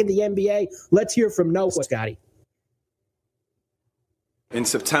back in the NBA. Let's hear from Noah, Scotty. In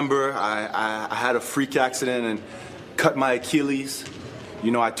September, I had a freak accident and cut my Achilles.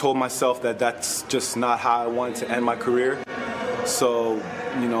 You know, I told myself that that's just not how I wanted to end my career. So,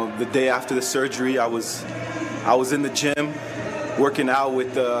 you know, the day after the surgery, I was in the gym working out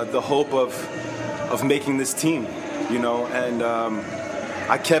with the hope of making this team, you know, and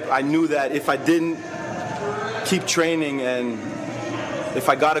I knew that if I didn't keep training and if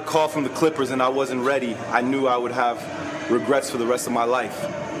I got a call from the Clippers and I wasn't ready, I knew I would have regrets for the rest of my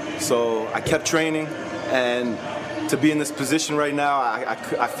life. So I kept training, and to be in this position right now,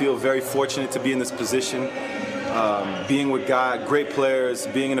 I feel very fortunate to be in this position. Being with great players,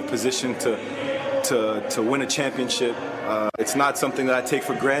 being in a position to win a championship, it's not something that I take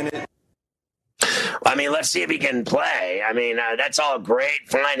for granted. I mean, let's see if he can play. I mean, that's all great,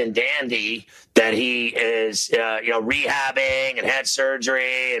 fine and dandy that he is, rehabbing and had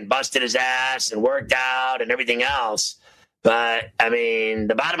surgery and busted his ass and worked out and everything else. But, I mean,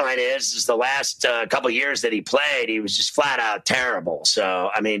 the bottom line is the last couple of years that he played, he was just flat out terrible.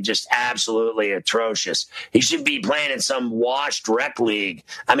 So, I mean, just absolutely atrocious. He should be playing in some washed rec league.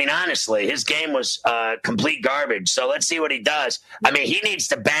 I mean, honestly, his game was complete garbage. So let's see what he does. I mean, he needs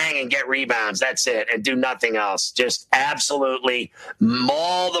to bang and get rebounds. That's it. And do nothing else. Just absolutely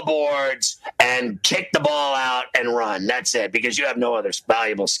maul the boards and kick the ball out and run. That's it, because you have no other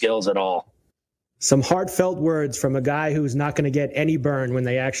valuable skills at all. Some heartfelt words from a guy who's not going to get any burn when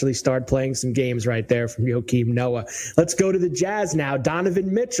they actually start playing some games right there from Joakim Noah. Let's go to the Jazz now.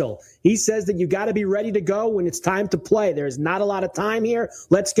 Donovan Mitchell. He says that you got to be ready to go when it's time to play. There's not a lot of time here.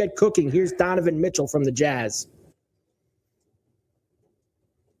 Let's get cooking. Here's Donovan Mitchell from the Jazz.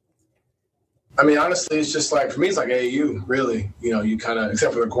 I mean, honestly, it's just like, for me, it's like AAU, really. You know, you kind of,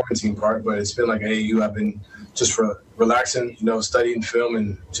 except for the quarantine part, but it's been like AAU. I've been just for relaxing, you know, studying film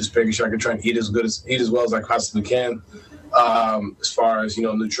and just making sure I can try and eat as well as I possibly can. As far as, you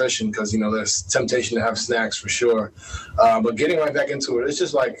know, nutrition, because, you know, there's temptation to have snacks for sure. But getting right back into it, it's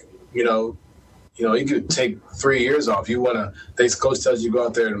just like, you know, you could take 3 years off. You want to, the coach tells you go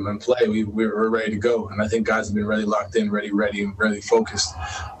out there and play. We're ready to go. And I think guys have been really locked in, ready, and really focused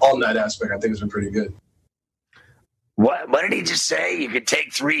on that aspect. I think it's been pretty good. What did he just say? You could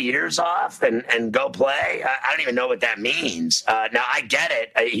take 3 years off and go play? I don't even know what that means. Now, I get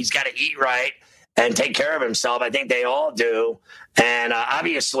it. He's got to eat right and take care of himself. I think they all do. And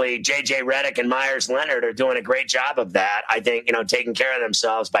obviously, J.J. Redick and Myers Leonard are doing a great job of that. I think, you know, taking care of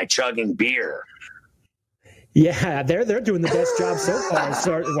themselves by chugging beer. Yeah, they're doing the best job so far. As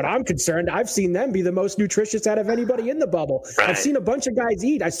far as what I'm concerned, I've seen them be the most nutritious out of anybody in the bubble. Right. I've seen a bunch of guys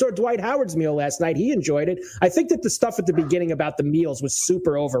eat. I saw Dwight Howard's meal last night. He enjoyed it. I think that the stuff at the beginning about the meals was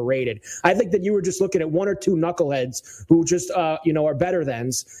super overrated. I think that you were just looking at one or two knuckleheads who just, are better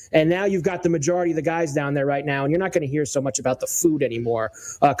thans. And now you've got the majority of the guys down there right now, and you're not going to hear so much about the food anymore,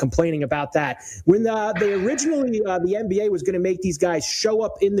 complaining about that. When they originally, the NBA was going to make these guys show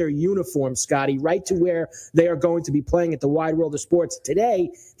up in their uniform, Scotty, right to where they are going to be playing at the Wide World of Sports. Today,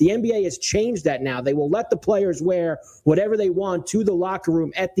 the NBA has changed that now. They will let the players wear whatever they want to the locker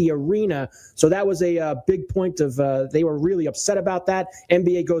room at the arena. So that was a big point of they were really upset about that.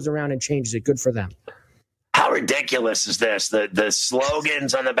 NBA goes around and changes it. Good for them. How ridiculous is this? The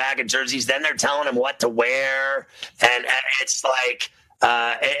slogans on the back of jerseys, then they're telling them what to wear. And it's like...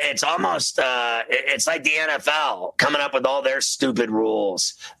 it's almost it's like the NFL coming up with all their stupid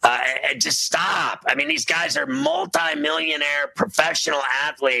rules. Just stop. I mean, these guys are multi-millionaire professional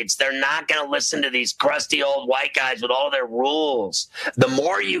athletes. They're not going to listen to these crusty old white guys with all their rules. The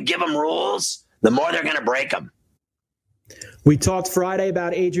more you give them rules, the more they're going to break them. We talked Friday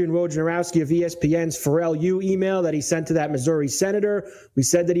about Adrian Wojnarowski of ESPN's Pharrell U email that he sent to that Missouri senator. We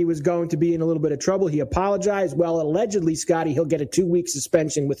said that he was going to be in a little bit of trouble. He apologized. Well, allegedly, Scotty, he'll get a 2-week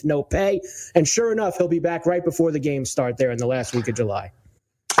suspension with no pay. And sure enough, he'll be back right before the games start there in the last week of July.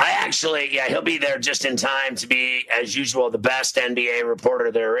 He'll be there just in time to be, as usual, the best NBA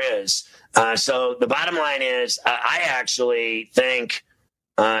reporter there is. So the bottom line is, I actually think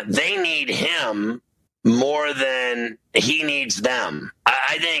they need him more than he needs them.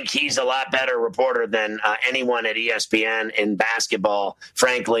 I think he's a lot better reporter than anyone at ESPN in basketball,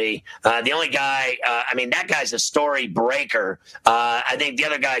 frankly. The only guy, that guy's a story breaker. I think the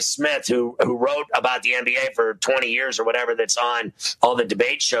other guy, Smith, who wrote about the NBA for 20 years or whatever, that's on all the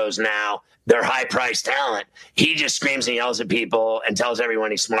debate shows now, they're high-priced talent. He just screams and yells at people and tells everyone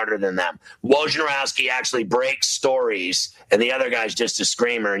he's smarter than them. Wojnarowski actually breaks stories, and the other guy's just a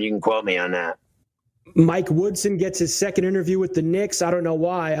screamer, and you can quote me on that. Mike Woodson gets his second interview with the Knicks. I don't know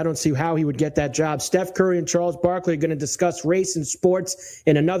why. I don't see how he would get that job. Steph Curry and Charles Barkley are going to discuss race and sports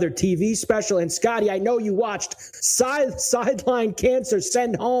in another TV special. And Scotty, I know you watched Sideline Cancer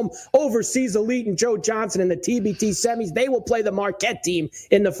send home overseas elite and Joe Johnson in the TBT semis. They will play the Marquette team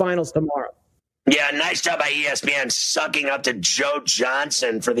in the finals tomorrow. Yeah, nice job by ESPN sucking up to Joe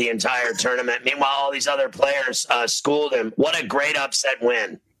Johnson for the entire tournament. Meanwhile, all these other players schooled him. What a great upset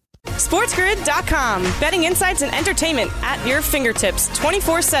win. SportsGrid.com. Betting insights and entertainment at your fingertips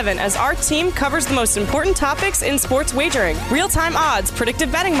 24/7 as our team covers the most important topics in sports wagering. Real-time odds,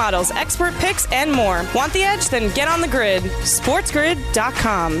 predictive betting models, expert picks, and more. Want the edge? Then get on the grid.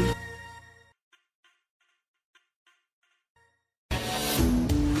 SportsGrid.com.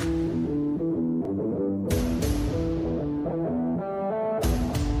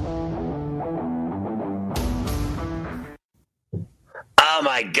 Oh,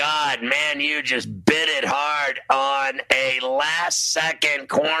 my God, man, you just bit it hard on a last-second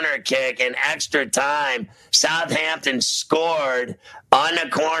corner kick in extra time. Southampton scored on the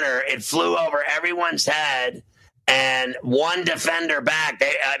corner. It flew over everyone's head, and one defender back.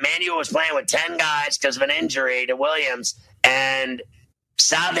 Man U was playing with 10 guys because of an injury to Williams, and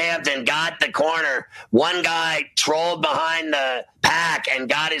Southampton got the corner. One guy trolled behind the pack and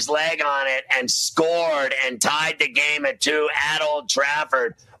got his leg on it and scored and tied the game at 2 at Old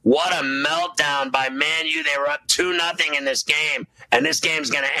Trafford. What a meltdown by Man U. They were up 2-0 in this game, and this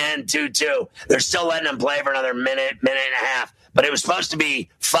game's going to end 2-2. They're still letting them play for another minute and a half. But it was supposed to be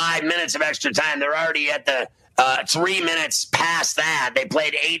 5 minutes of extra time. They're already at the 3 minutes past that. They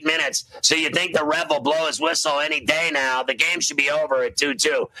played 8 minutes. So you think the ref will blow his whistle any day now. The game should be over at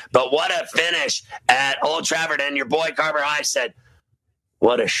 2-2. But what a finish at Old Trafford. And your boy Carver High said,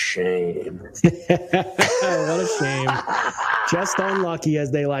 what a shame. What a shame. Just unlucky,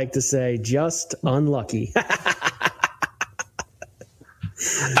 as they like to say. Just unlucky. All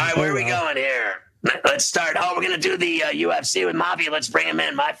right, where are we going here? Let's start. Oh, we're going to do the UFC with Mafia. Let's bring him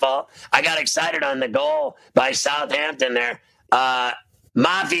in. My fault. I got excited on the goal by Southampton there.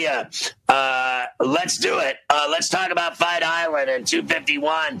 Mafia, let's do it. Let's talk about Fight Island and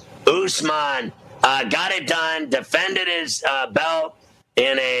 251. Usman got it done, defended his belt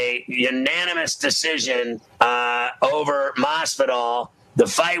in a unanimous decision over Masvidal. The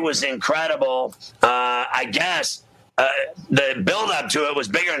fight was incredible. I guess the build-up to it was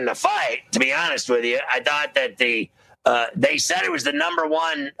bigger than the fight, to be honest with you. I thought that they said it was the number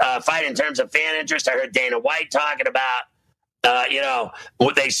one fight in terms of fan interest. I heard Dana White talking about,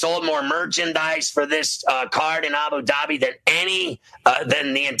 they sold more merchandise for this card in Abu Dhabi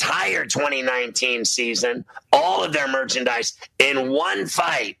than the entire 2019 season. All of their merchandise in one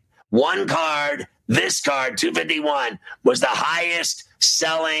fight, one card. This card, 251, was the highest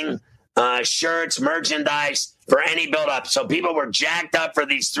selling shirts, merchandise for any build-up. So people were jacked up for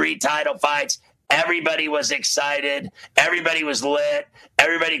these 3 title fights. Everybody was excited. Everybody was lit.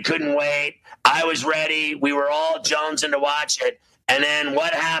 Everybody couldn't wait. I was ready. We were all jonesing to watch it. And then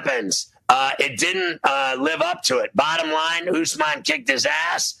what happens? It didn't live up to it. Bottom line, Usman kicked his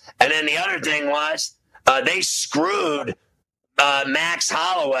ass. And then the other thing was they screwed Max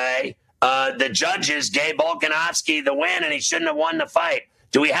Holloway. The judges gave Volkanovski the win, and he shouldn't have won the fight.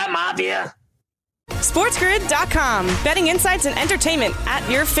 Do we have Mafia? SportsGrid.com. Betting insights and entertainment at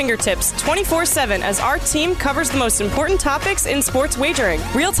your fingertips 24/7 as our team covers the most important topics in sports wagering.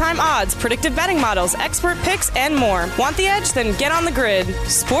 Real-time odds, predictive betting models, expert picks, and more. Want the edge? Then get on the grid.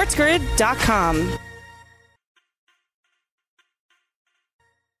 SportsGrid.com.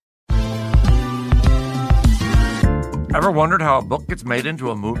 Ever wondered how a book gets made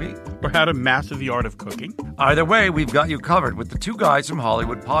into a movie? Or how to master the art of cooking? Either way, we've got you covered with the Two Guys from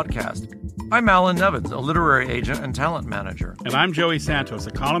Hollywood podcast. I'm Alan Nevins, a literary agent and talent manager. And I'm Joey Santos,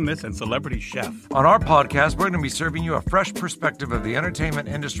 a columnist and celebrity chef. On our podcast, we're going to be serving you a fresh perspective of the entertainment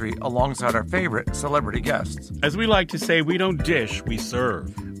industry alongside our favorite celebrity guests. As we like to say, we don't dish, we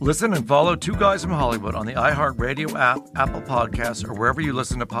serve. Listen and follow Two Guys from Hollywood on the iHeartRadio app, Apple Podcasts, or wherever you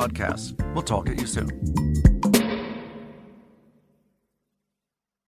listen to podcasts. We'll talk at you soon.